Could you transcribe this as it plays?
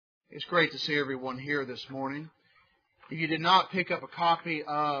It's great to see everyone here this morning. If you did not pick up a copy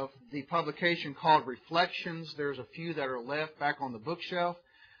of the publication called Reflections, there's a few that are left back on the bookshelf.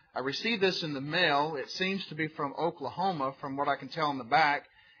 I received this in the mail. It seems to be from Oklahoma, from what I can tell on the back.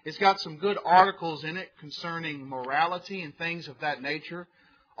 It's got some good articles in it concerning morality and things of that nature.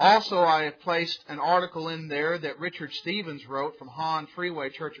 Also, I have placed an article in there that Richard Stevens wrote from Hahn Freeway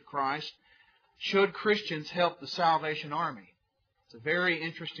Church of Christ, Should Christians Help the Salvation Army? It's a very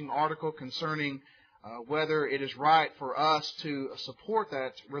interesting article concerning whether it is right for us to support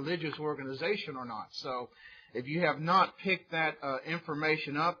that religious organization or not. So if you have not picked that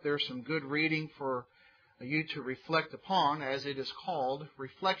information up, there's some good reading for you to reflect upon, as it is called,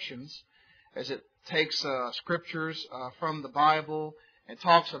 Reflections, as it takes scriptures from the Bible and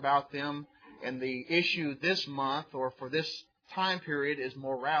talks about them. And the issue this month, or for this time period, is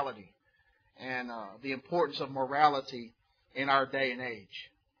morality and the importance of morality in our day and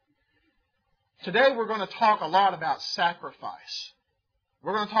age. Today we're going to talk a lot about sacrifice.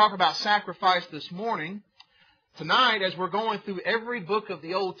 We're going to talk about sacrifice this morning. Tonight, as we're going through every book of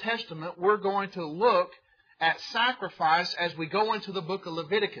the Old Testament, we're going to look at sacrifice as we go into the book of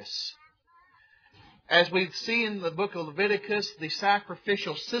Leviticus. As we see in the book of Leviticus, the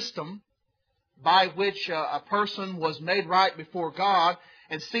sacrificial system by which a person was made right before God,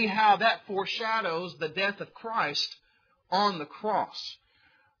 and see how that foreshadows the death of Christ on the cross.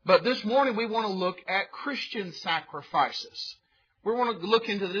 But this morning we want to look at Christian sacrifices. We want to look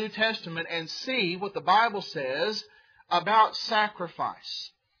into the New Testament and see what the Bible says about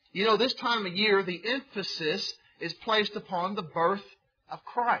sacrifice. You know, this time of year the emphasis is placed upon the birth of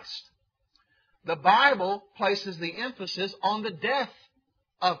Christ. The Bible places the emphasis on the death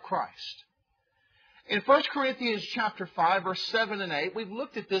of Christ. In 1 Corinthians chapter 5, verse 7 and 8, we've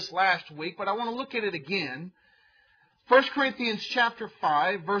looked at this last week, but I want to look at it again. 1 Corinthians chapter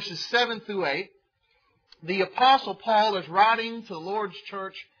 5, verses 7 through 8, the Apostle Paul is writing to the Lord's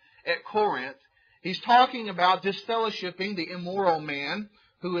church at Corinth. He's talking about disfellowshipping the immoral man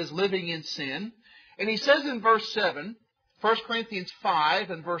who is living in sin. And he says in verse 7, 1 Corinthians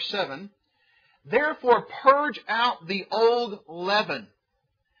 5 and verse 7, Therefore purge out the old leaven,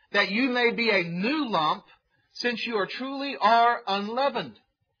 that you may be a new lump, since you truly are unleavened.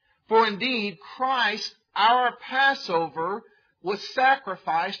 For indeed Christ our Passover was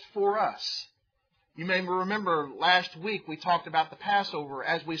sacrificed for us. You may remember last week we talked about the Passover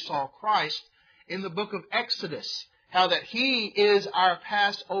as we saw Christ in the book of Exodus, how that He is our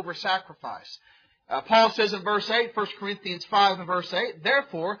Passover sacrifice. Paul says in verse 8, 1 Corinthians 5 and verse 8,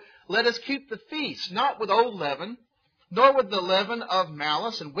 Therefore let us keep the feast, not with old leaven, nor with the leaven of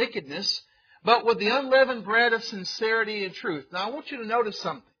malice and wickedness, but with the unleavened bread of sincerity and truth. Now I want you to notice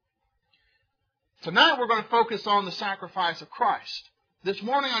something. Tonight we're going to focus on the sacrifice of Christ. This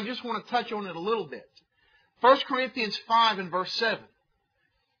morning I just want to touch on it a little bit. 1 Corinthians 5 and verse 7.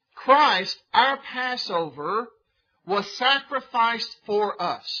 Christ, our Passover, was sacrificed for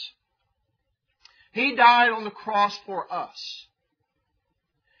us. He died on the cross for us.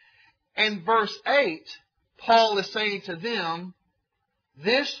 And verse 8, Paul is saying to them,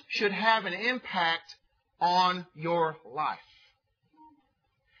 this should have an impact on your life.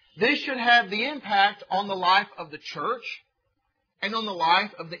 This should have the impact on the life of the church and on the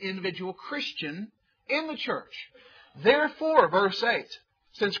life of the individual Christian in the church. Therefore, verse 8,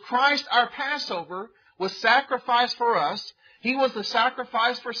 since Christ our Passover was sacrificed for us, He was the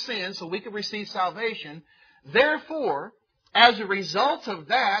sacrifice for sin so we could receive salvation. Therefore, as a result of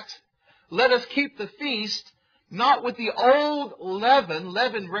that, let us keep the feast not with the old leaven,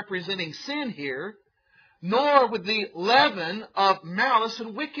 leaven representing sin here, nor with the leaven of malice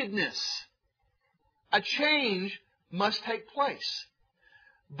and wickedness. A change must take place,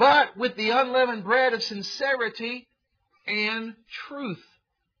 but with the unleavened bread of sincerity and truth.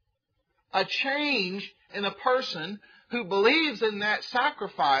 A change in a person who believes in that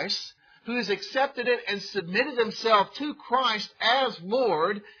sacrifice, who has accepted it and submitted himself to Christ as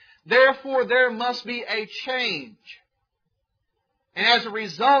Lord. Therefore, there must be a change. And as a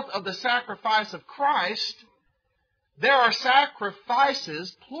result of the sacrifice of Christ, there are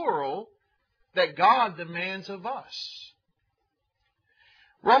sacrifices, plural, that God demands of us.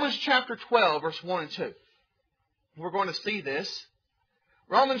 Romans chapter 12, verse 1 and 2. We're going to see this.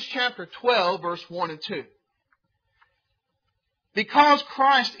 Romans chapter 12, verse 1 and 2. Because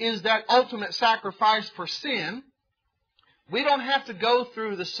Christ is that ultimate sacrifice for sin, we don't have to go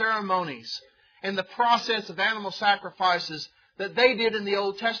through the ceremonies and the process of animal sacrifices that they did in the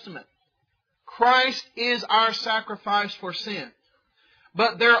Old Testament. Christ is our sacrifice for sin.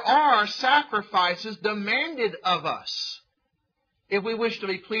 But there are sacrifices demanded of us if we wish to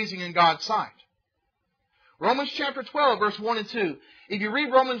be pleasing in God's sight. Romans chapter 12, verse 1 and 2. If you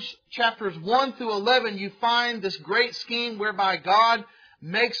read Romans chapters 1 through 11, you find this great scheme whereby God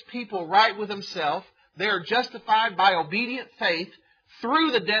makes people right with Himself. They are justified by obedient faith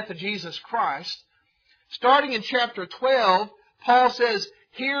through the death of Jesus Christ. Starting in chapter 12, Paul says,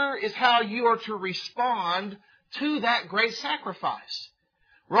 here is how you are to respond to that great sacrifice.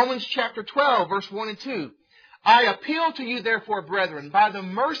 Romans chapter 12, verse 1 and 2. I appeal to you, therefore, brethren, by the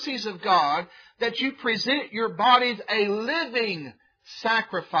mercies of God, that you present your bodies a living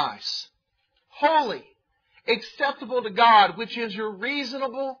sacrifice, holy, acceptable to God, which is your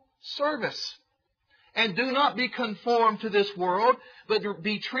reasonable service. And do not be conformed to this world, but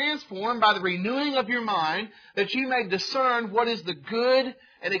be transformed by the renewing of your mind, that you may discern what is the good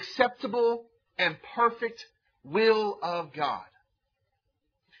and acceptable and perfect will of God.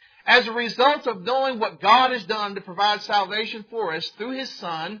 As a result of knowing what God has done to provide salvation for us through His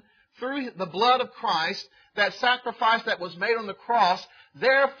Son, through the blood of Christ, that sacrifice that was made on the cross,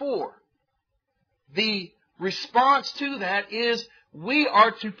 therefore, the response to that is we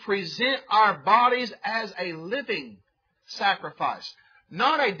are to present our bodies as a living sacrifice.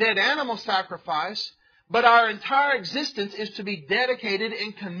 Not a dead animal sacrifice, but our entire existence is to be dedicated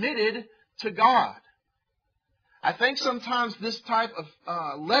and committed to God. I think sometimes this type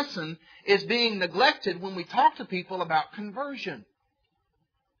of lesson is being neglected when we talk to people about conversion.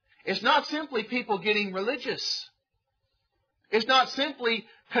 It's not simply people getting religious. It's not simply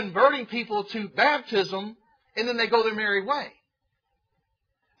converting people to baptism and then they go their merry way.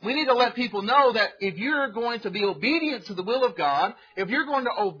 We need to let people know that if you're going to be obedient to the will of God, if you're going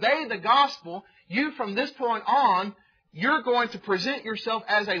to obey the gospel, you from this point on, you're going to present yourself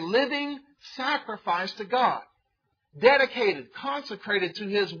as a living sacrifice to God. Dedicated, consecrated to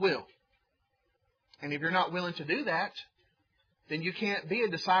His will. And if you're not willing to do that, then you can't be a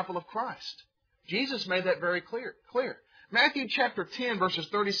disciple of Christ. Jesus made that very clear. Matthew chapter 10, verses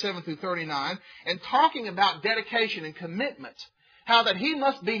 37 through 39, and talking about dedication and commitment, how that He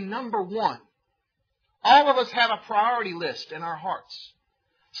must be number one. All of us have a priority list in our hearts.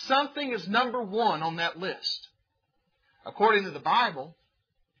 Something is number one on that list. According to the Bible,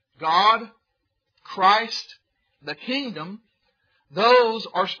 God, Christ, the kingdom, those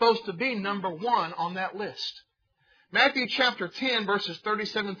are supposed to be number one on that list. Matthew chapter 10, verses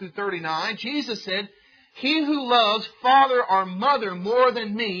 37 through 39, Jesus said, he who loves father or mother more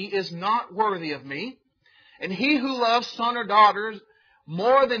than me is not worthy of me. And he who loves son or daughters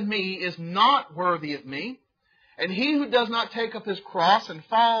more than me is not worthy of me. And he who does not take up his cross and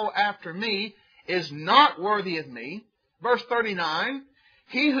follow after me is not worthy of me. Verse 39,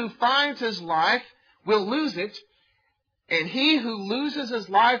 he who finds his life will lose it, and he who loses his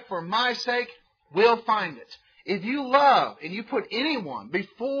life for my sake will find it. If you love and you put anyone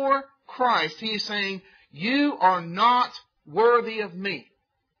before Christ, He is saying, you are not worthy of me.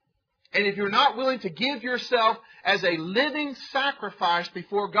 And if you're not willing to give yourself as a living sacrifice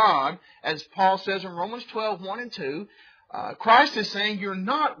before God, as Paul says in Romans 12, 1 and 2, Christ is saying, you're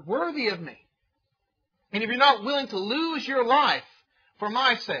not worthy of me. And if you're not willing to lose your life for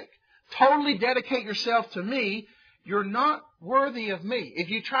my sake, totally dedicate yourself to me, you're not worthy of me. If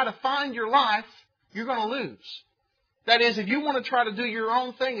you try to find your life, you're going to lose. That is, if you want to try to do your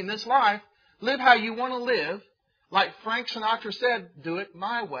own thing in this life, live how you want to live, like Frank Sinatra said, do it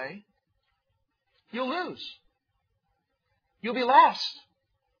my way, you'll lose. You'll be lost.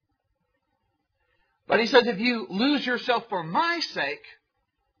 But he says if you lose yourself for my sake,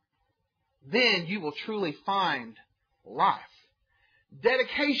 then you will truly find life.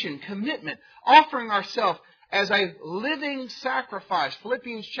 Dedication, commitment, offering ourselves as a living sacrifice.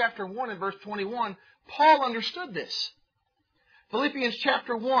 Philippians chapter 1 and verse 21, Paul understood this. Philippians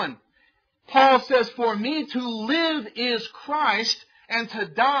chapter 1, Paul says, for me to live is Christ, and to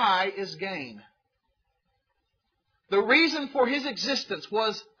die is gain. The reason for his existence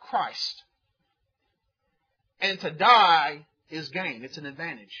was Christ. And to die is gain. It's an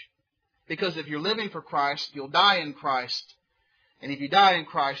advantage. Because if you're living for Christ, you'll die in Christ. And if you die in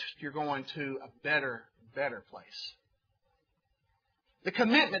Christ, you're going to a better place. The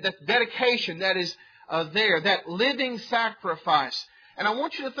commitment, that dedication that is there, that living sacrifice. And I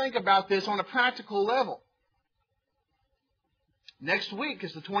want you to think about this on a practical level. Next week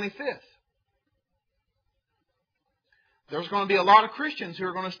is the 25th. There's going to be a lot of Christians who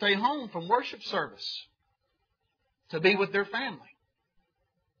are going to stay home from worship service to be with their family.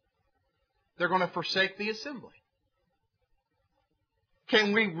 They're going to forsake the assembly.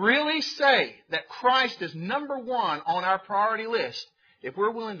 Can we really say that Christ is number one on our priority list if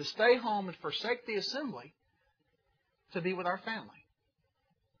we're willing to stay home and forsake the assembly to be with our family?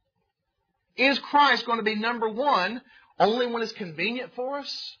 Is Christ going to be number one only when it's convenient for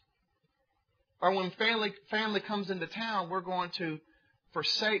us? Or when family comes into town, we're going to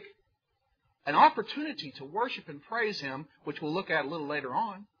forsake an opportunity to worship and praise Him, which we'll look at a little later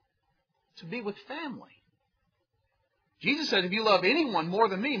on, to be with family. Jesus said, if you love anyone more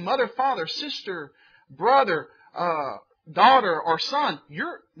than me, mother, father, sister, brother, daughter, or son,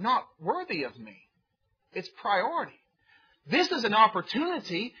 you're not worthy of me. It's priority. This is an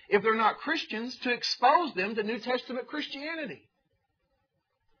opportunity, if they're not Christians, to expose them to New Testament Christianity.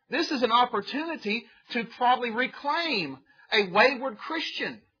 This is an opportunity to probably reclaim a wayward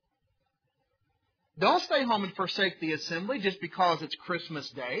Christian. Don't stay home and forsake the assembly just because it's Christmas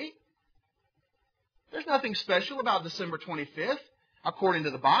Day. There's nothing special about December 25th, according to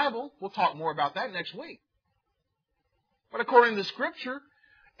the Bible. We'll talk more about that next week. But according to Scripture,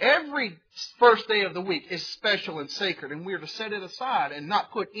 every first day of the week is special and sacred, and we're to set it aside and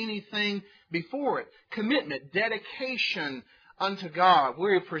not put anything before it. Commitment, dedication unto God.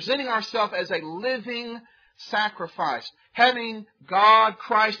 We're presenting ourselves as a living sacrifice, having God,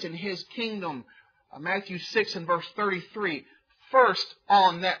 Christ, and His kingdom. Matthew 6 and verse 33, first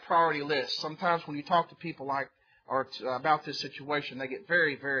on that priority list. Sometimes when you talk to people about this situation, they get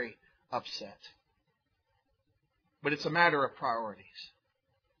very, very upset. But it's a matter of priorities.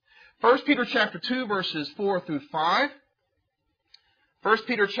 1 Peter chapter 2, verses 4 through 5. 1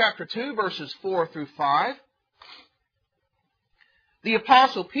 Peter chapter 2, verses 4 through 5. The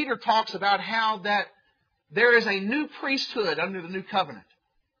Apostle Peter talks about how that there is a new priesthood under the new covenant.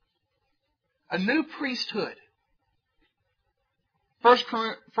 A new priesthood. 1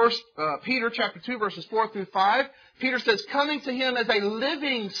 Peter chapter 2, verses 4 through 5. Peter says, coming to Him as a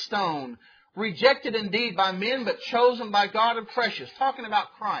living stone, rejected indeed by men, but chosen by God and precious. Talking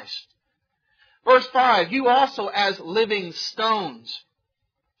about Christ. Verse 5, you also as living stones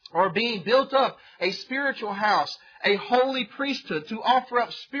are being built up a spiritual house, a holy priesthood, to offer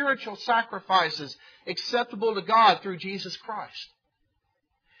up spiritual sacrifices acceptable to God through Jesus Christ.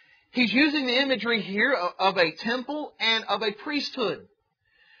 He's using the imagery here of a temple and of a priesthood.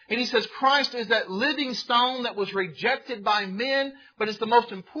 And he says Christ is that living stone that was rejected by men, but is the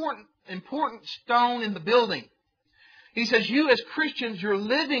most important stone in the building. He says you as Christians, you're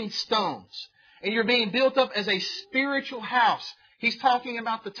living stones. And you're being built up as a spiritual house. He's talking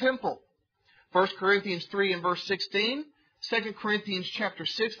about the temple. 1 Corinthians 3 and verse 16. 2 Corinthians chapter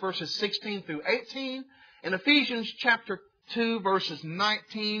 6 verses 16 through 18. And Ephesians chapter 2 verses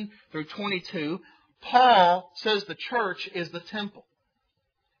 19 through 22. Paul says the church is the temple.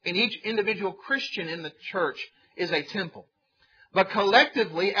 And each individual Christian in the church is a temple. But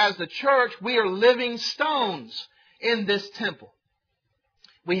collectively, as the church, we are living stones in this temple.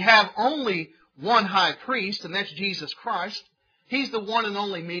 We have only one high priest, and that's Jesus Christ. He's the one and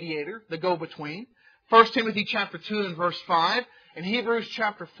only mediator, the go-between. 1 Timothy chapter 2 and verse 5, and Hebrews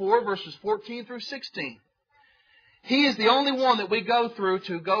chapter 4 verses 14 through 16. He is the only one that we go through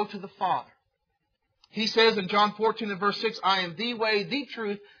to go to the Father. He says in John 14 and verse 6, I am the way, the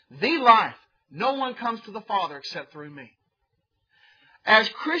truth, the life. No one comes to the Father except through me. As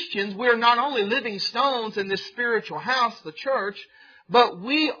Christians, we are not only living stones in this spiritual house, the church, but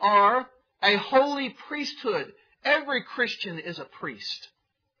we are a holy priesthood. Every Christian is a priest.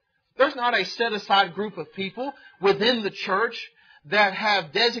 There's not a set-aside group of people within the church that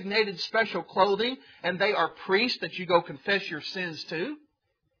have designated special clothing and they are priests that you go confess your sins to.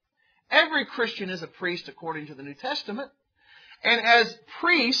 Every Christian is a priest according to the New Testament. And as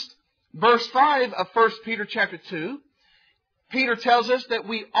priest, verse 5 of 1 Peter chapter 2, Peter tells us that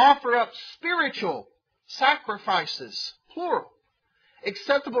we offer up spiritual sacrifices, plural,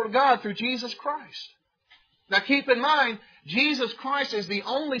 acceptable to God through Jesus Christ. Now keep in mind, Jesus Christ is the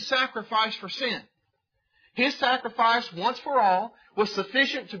only sacrifice for sin. His sacrifice, once for all, was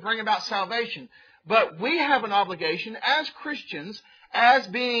sufficient to bring about salvation. But we have an obligation as Christians, as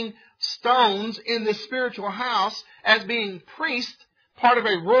being stones in this spiritual house, as being priests, part of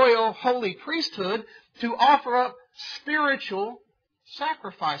a royal holy priesthood, to offer up spiritual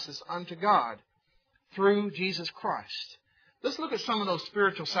sacrifices unto God through Jesus Christ. Let's look at some of those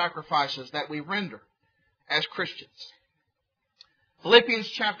spiritual sacrifices that we render as Christians. Philippians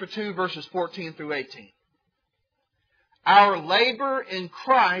chapter 2, verses 14 through 18. Our labor in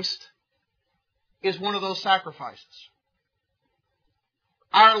Christ is one of those sacrifices.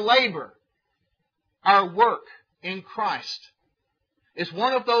 Our labor, our work in Christ is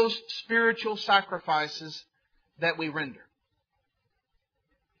one of those spiritual sacrifices that we render.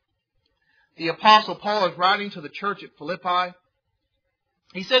 The Apostle Paul is writing to the church at Philippi.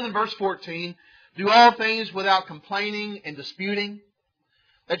 He said in verse 14, do all things without complaining and disputing,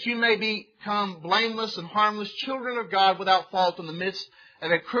 that you may become blameless and harmless, children of God without fault in the midst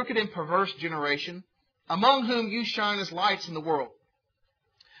of a crooked and perverse generation, among whom you shine as lights in the world.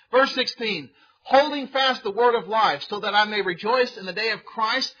 Verse 16, holding fast the word of life, so that I may rejoice in the day of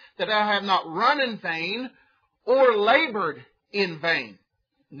Christ, that I have not run in vain or labored in vain.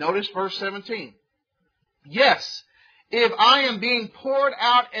 Notice verse 17. Yes, if I am being poured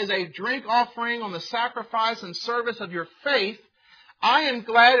out as a drink offering on the sacrifice and service of your faith, I am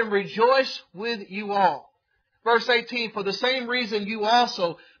glad and rejoice with you all. Verse 18, for the same reason you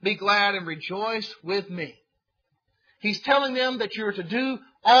also be glad and rejoice with me. He's telling them that you're to do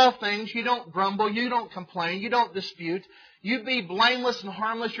all things. You don't grumble. You don't complain. You don't dispute. You be blameless and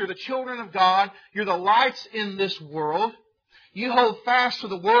harmless. You're the children of God. You're the lights in this world. You hold fast to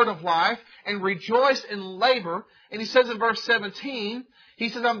the word of life and rejoice in labor. And he says in verse 17, he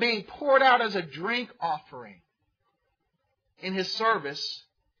says, I'm being poured out as a drink offering in his service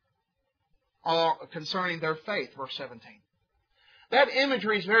concerning their faith, verse 17. That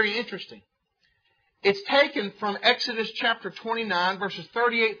imagery is very interesting. It's taken from Exodus chapter 29, verses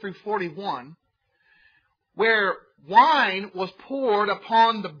 38 through 41, where wine was poured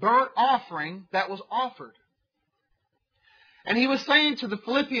upon the burnt offering that was offered. And he was saying to the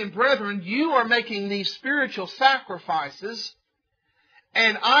Philippian brethren, you are making these spiritual sacrifices,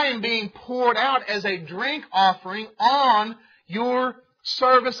 and I am being poured out as a drink offering on your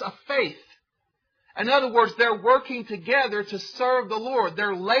service of faith. In other words, they're working together to serve the Lord.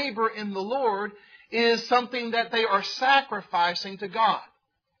 Their labor in the Lord is something that they are sacrificing to God.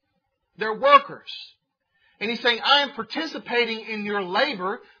 They're workers. And he's saying, I am participating in your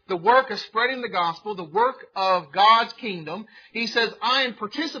labor, the work of spreading the gospel, the work of God's kingdom. He says, I am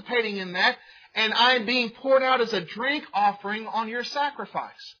participating in that, and I am being poured out as a drink offering on your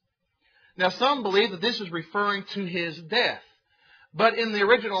sacrifice. Now, some believe that this is referring to his death. But in the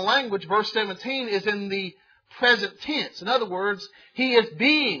original language, verse 17 is in the present tense. In other words, he is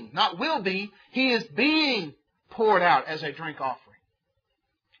being, not will be, he is being poured out as a drink offering.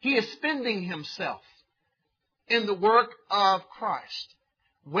 He is spending himself in the work of Christ,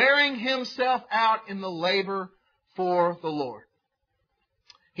 wearing himself out in the labor for the Lord.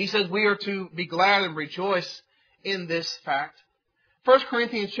 He says we are to be glad and rejoice in this fact. 1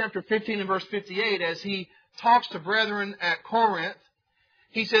 Corinthians chapter 15 and verse 58, as he talks to brethren at Corinth,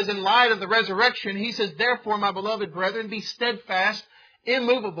 he says, in light of the resurrection, he says, therefore, my beloved brethren, be steadfast,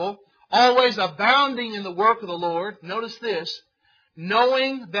 immovable, always abounding in the work of the Lord. Notice this,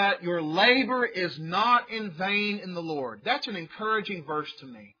 knowing that your labor is not in vain in the Lord. That's an encouraging verse to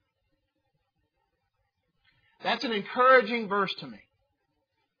me. That's an encouraging verse to me.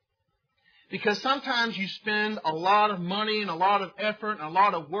 Because sometimes you spend a lot of money and a lot of effort and a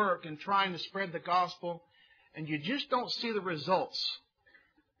lot of work in trying to spread the gospel, and you just don't see the results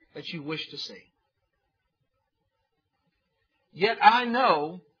that you wish to see. Yet I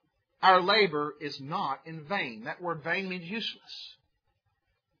know our labor is not in vain. That word vain means useless.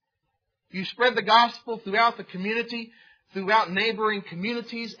 You spread the gospel throughout the community, throughout neighboring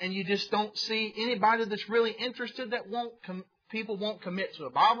communities, and you just don't see anybody that's really interested, that people won't commit to a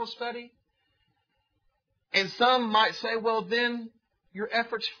Bible study. And some might say, well, then your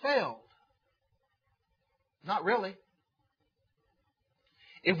efforts failed. Not really.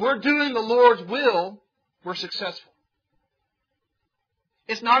 If we're doing the Lord's will, we're successful.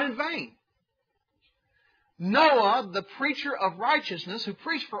 It's not in vain. Noah, the preacher of righteousness, who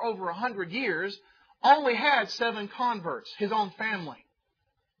preached for over 100 years, only had 7 converts, his own family.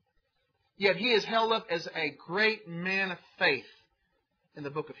 Yet he is held up as a great man of faith in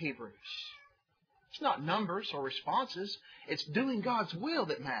the book of Hebrews. It's not numbers or responses. It's doing God's will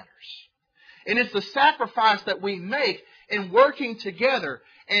that matters. And it's the sacrifice that we make in working together.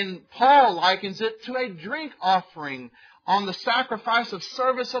 And Paul likens it to a drink offering on the sacrifice of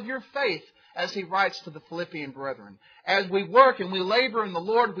service of your faith, as he writes to the Philippian brethren. As we work and we labor in the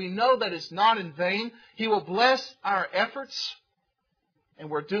Lord, we know that it's not in vain. He will bless our efforts, and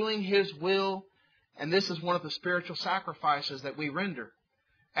we're doing his will. And this is one of the spiritual sacrifices that we render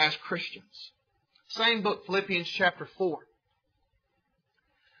as Christians. Same book, Philippians chapter 4.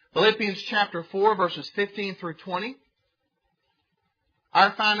 Philippians chapter 4, verses 15 through 20.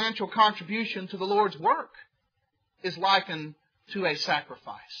 Our financial contribution to the Lord's work is likened to a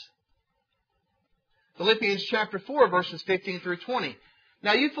sacrifice. Philippians chapter 4, verses 15 through 20.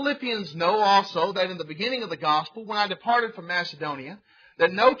 Now you Philippians know also that in the beginning of the gospel, when I departed from Macedonia,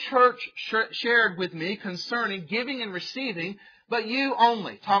 that no church shared with me concerning giving and receiving, but you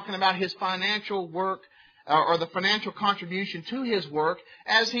only. Talking about his financial work or the financial contribution to his work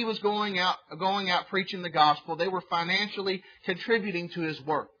as he was going out preaching the gospel. They were financially contributing to his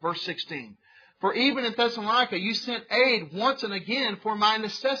work. Verse 16. For even in Thessalonica you sent aid once and again for my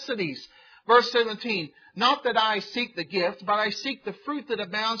necessities. Verse 17. Not that I seek the gift, but I seek the fruit that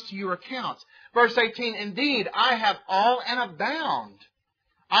abounds to your account. Verse 18. Indeed, I have all and abound.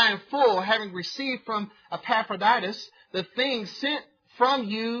 I am full, having received from Epaphroditus the things sent from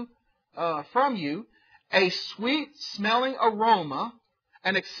you, a sweet-smelling aroma,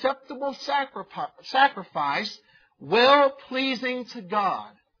 an acceptable sacrifice, well-pleasing to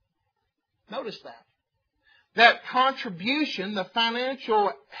God. Notice that. That contribution, the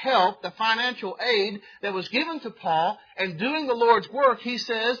financial help, the financial aid that was given to Paul and doing the Lord's work, he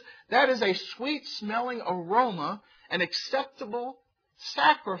says, that is a sweet-smelling aroma, an acceptable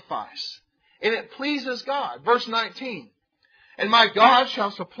sacrifice. And it pleases God. Verse 19. And my God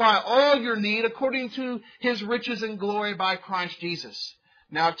shall supply all your need according to His riches and glory by Christ Jesus.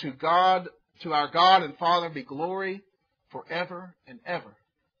 Now to our God and Father be glory forever and ever.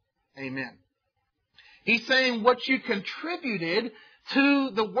 Amen. He's saying what you contributed to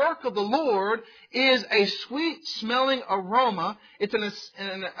the work of the Lord is a sweet-smelling aroma. It's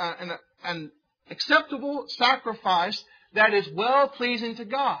an acceptable sacrifice that is well-pleasing to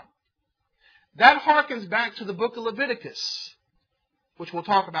God. That harkens back to the book of Leviticus, which we'll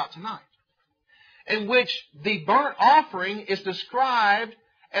talk about tonight, in which the burnt offering is described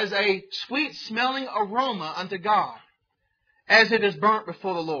as a sweet-smelling aroma unto God, as it is burnt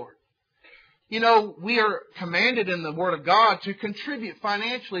before the Lord. You know, we are commanded in the Word of God to contribute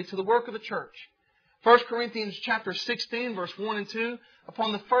financially to the work of the church. 1 Corinthians chapter 16, verse 1 and 2,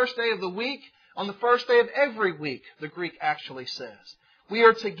 upon the first day of the week, on the first day of every week, the Greek actually says, we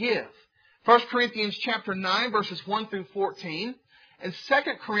are to give. 1 Corinthians chapter 9, verses 1 through 14, and 2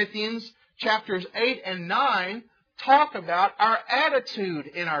 Corinthians chapters 8 and 9 talk about our attitude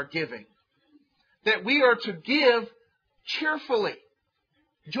in our giving. That we are to give cheerfully,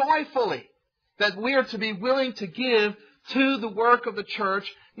 joyfully. That we are to be willing to give to the work of the church,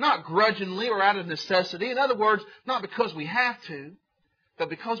 not grudgingly or out of necessity. In other words, not because we have to, but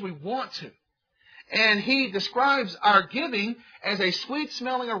because we want to. And he describes our giving as a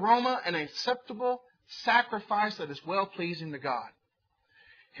sweet-smelling aroma and acceptable sacrifice that is well-pleasing to God.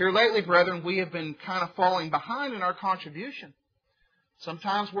 Here lately, brethren, we have been kind of falling behind in our contribution.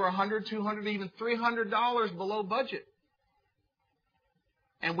 Sometimes we're $100, $200, even $300 below budget.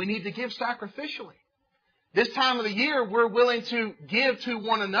 And we need to give sacrificially. This time of the year, we're willing to give to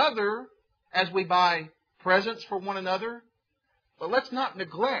one another as we buy presents for one another. But let's not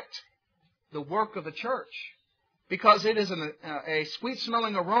neglect the work of the church, because it is a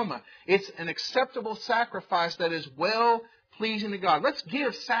sweet-smelling aroma. It's an acceptable sacrifice that is well-pleasing to God. Let's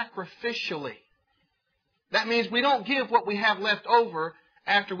give sacrificially. That means we don't give what we have left over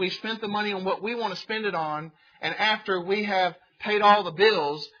after we've spent the money on what we want to spend it on, and after we have paid all the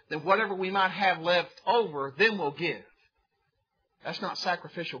bills, then whatever we might have left over, then we'll give. That's not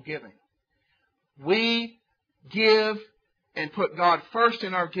sacrificial giving. We give and put God first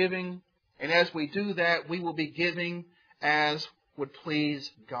in our giving, and as we do that, we will be giving as would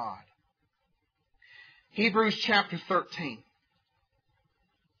please God. Hebrews chapter 13.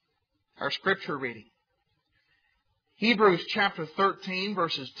 Our scripture reading. Hebrews chapter 13,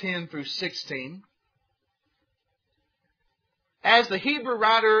 verses 10 through 16. As the Hebrew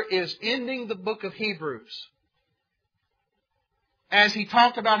writer is ending the book of Hebrews, as he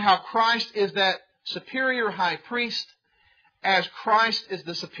talked about how Christ is that superior high priest, as Christ is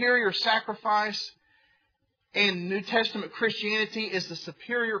the superior sacrifice, and New Testament Christianity is the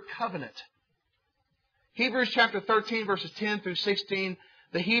superior covenant. Hebrews chapter 13, verses 10 through 16,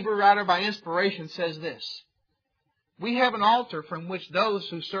 the Hebrew writer by inspiration says this: we have an altar from which those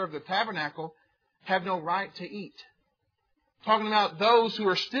who serve the tabernacle have no right to eat. Talking about those who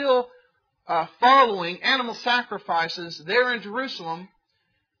are still following animal sacrifices there in Jerusalem,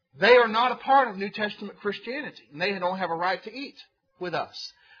 they are not a part of New Testament Christianity, and they don't have a right to eat with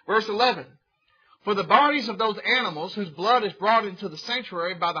us. Verse 11, for the bodies of those animals whose blood is brought into the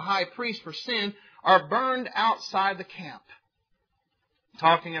sanctuary by the high priest for sin are burned outside the camp.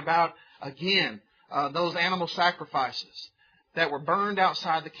 Talking about, again, those animal sacrifices that were burned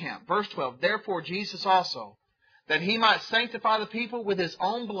outside the camp. Verse 12, therefore Jesus also, that he might sanctify the people with his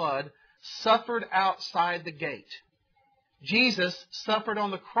own blood, suffered outside the gate. Jesus suffered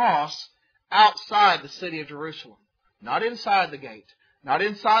on the cross outside the city of Jerusalem. Not inside the gate, not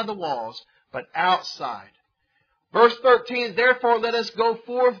inside the walls, but outside. Verse 13, therefore let us go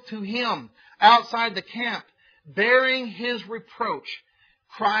forth to him outside the camp, bearing his reproach.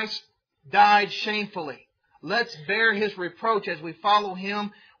 Christ died shamefully. Let's bear His reproach. As we follow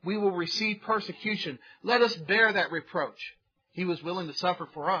Him, we will receive persecution. Let us bear that reproach. He was willing to suffer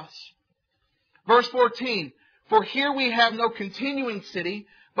for us. Verse 14, for here we have no continuing city,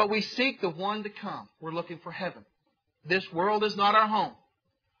 but we seek the one to come. We're looking for heaven. This world is not our home.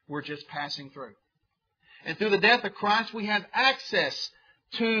 We're just passing through. And through the death of Christ, we have access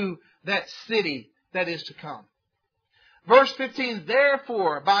to that city that is to come. Verse 15,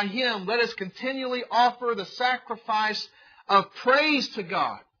 therefore, by Him, let us continually offer the sacrifice of praise to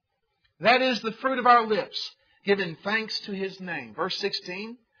God. That is the fruit of our lips, giving thanks to His name. Verse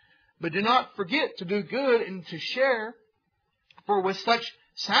 16, but do not forget to do good and to share, for with such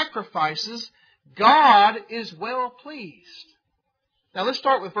sacrifices, God is well pleased. Now let's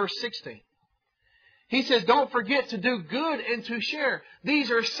start with verse 16. He says, don't forget to do good and to share.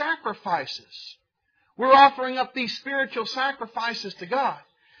 These are sacrifices. We're offering up these spiritual sacrifices to God.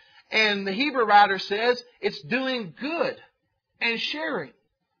 And the Hebrew writer says it's doing good and sharing.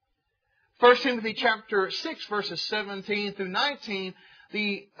 1 Timothy chapter 6, verses 17 through 19,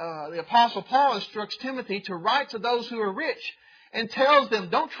 the Apostle Paul instructs Timothy to write to those who are rich and tells them,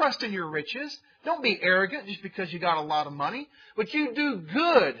 don't trust in your riches. Don't be arrogant just because you got a lot of money. But you do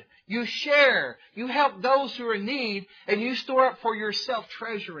good. You share. You help those who are in need. And you store up for yourself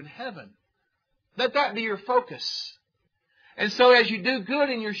treasure in heaven. Let that be your focus. And so as you do good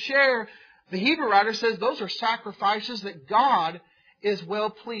and you share, the Hebrew writer says those are sacrifices that God is well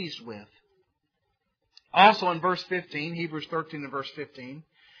pleased with. Also in verse 15, Hebrews 13 and verse 15,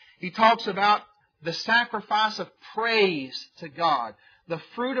 he talks about the sacrifice of praise to God, the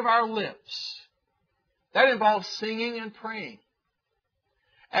fruit of our lips. That involves singing and praying.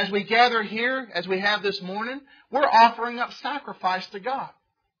 As we gather here, as we have this morning, we're offering up sacrifice to God.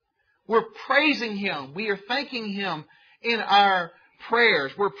 We're praising Him. We are thanking Him in our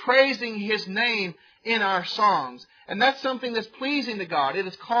prayers. We're praising His name in our songs. And that's something that's pleasing to God. It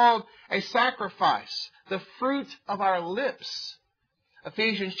is called a sacrifice, the fruit of our lips.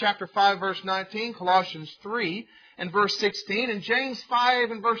 Ephesians chapter 5, verse 19, Colossians 3 and verse 16, and James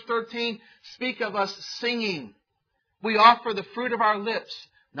 5 and verse 13 speak of us singing. We offer the fruit of our lips,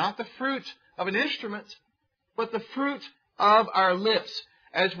 not the fruit of an instrument, but the fruit of our lips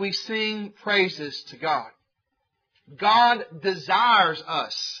as we sing praises to God. God desires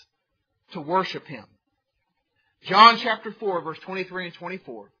us to worship Him. John chapter 4, verse 23 and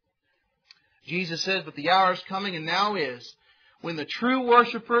 24. Jesus says, but the hour is coming and now is, when the true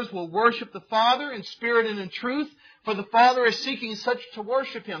worshipers will worship the Father in spirit and in truth, for the Father is seeking such to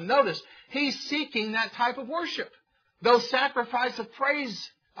worship Him. Notice, He's seeking that type of worship. Those sacrifice of praise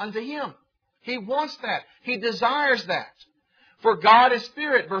unto Him. He wants that. He desires that. For God is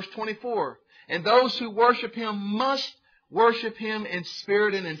spirit, verse 24. And those who worship Him must worship Him in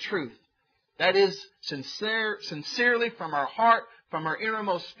spirit and in truth. That is sincerely from our heart, from our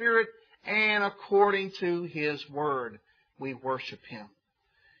innermost spirit, and according to His Word, we worship Him.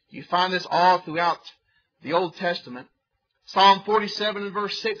 You find this all throughout the Old Testament. Psalm 47 and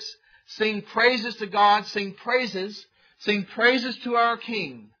verse 6, sing praises to God, sing praises to our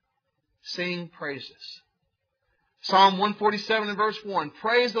King, sing praises. Psalm 147 and verse 1,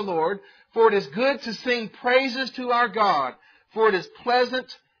 praise the Lord, for it is good to sing praises to our God, for it is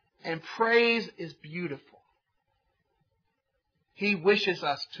pleasant and praise is beautiful. He wishes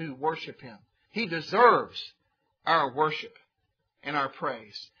us to worship Him. He deserves our worship and our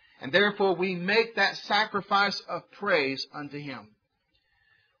praise. And therefore we make that sacrifice of praise unto Him.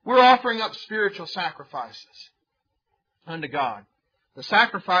 We're offering up spiritual sacrifices unto God. The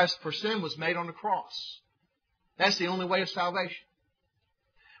sacrifice for sin was made on the cross. That's the only way of salvation.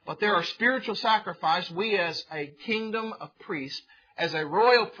 But there are spiritual sacrifices. We as a kingdom of priests, as a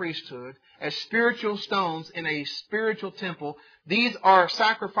royal priesthood, as spiritual stones in a spiritual temple, these are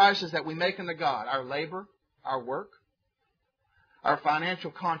sacrifices that we make unto God. Our labor, our work, our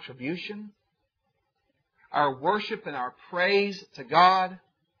financial contribution, our worship and our praise to God,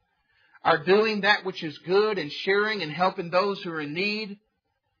 our doing that which is good and sharing and helping those who are in need,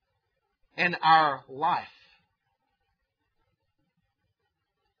 and our life.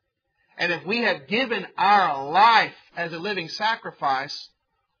 And if we have given our life as a living sacrifice,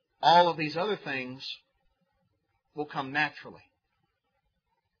 all of these other things will come naturally.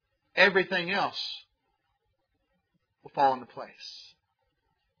 Everything else will fall into place.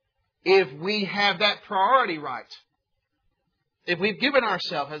 If we have that priority right, if we've given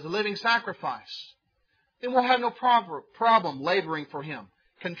ourselves as a living sacrifice, then we'll have no problem laboring for Him,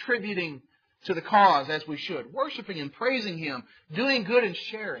 contributing to the cause as we should, worshiping and praising Him, doing good and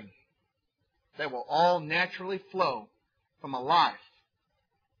sharing. That will all naturally flow from a life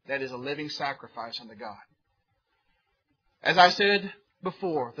that is a living sacrifice unto God. As I said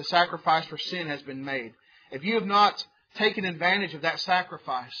before, the sacrifice for sin has been made. If you have not taken advantage of that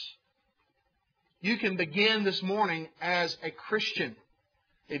sacrifice, you can begin this morning as a Christian.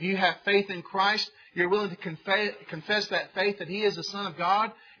 If you have faith in Christ, you're willing to confess that faith that He is the Son of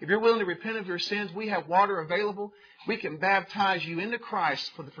God. If you're willing to repent of your sins, we have water available. We can baptize you into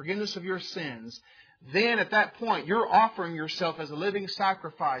Christ for the forgiveness of your sins. Then at that point, you're offering yourself as a living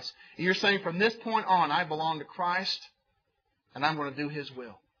sacrifice. And you're saying, from this point on, I belong to Christ, and I'm going to do His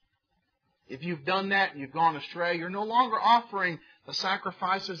will. If you've done that and you've gone astray, you're no longer offering the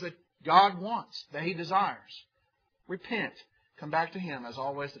sacrifices that God wants, that He desires. Repent. Come back to Him. As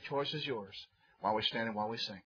always, the choice is yours. While we stand and while we sing.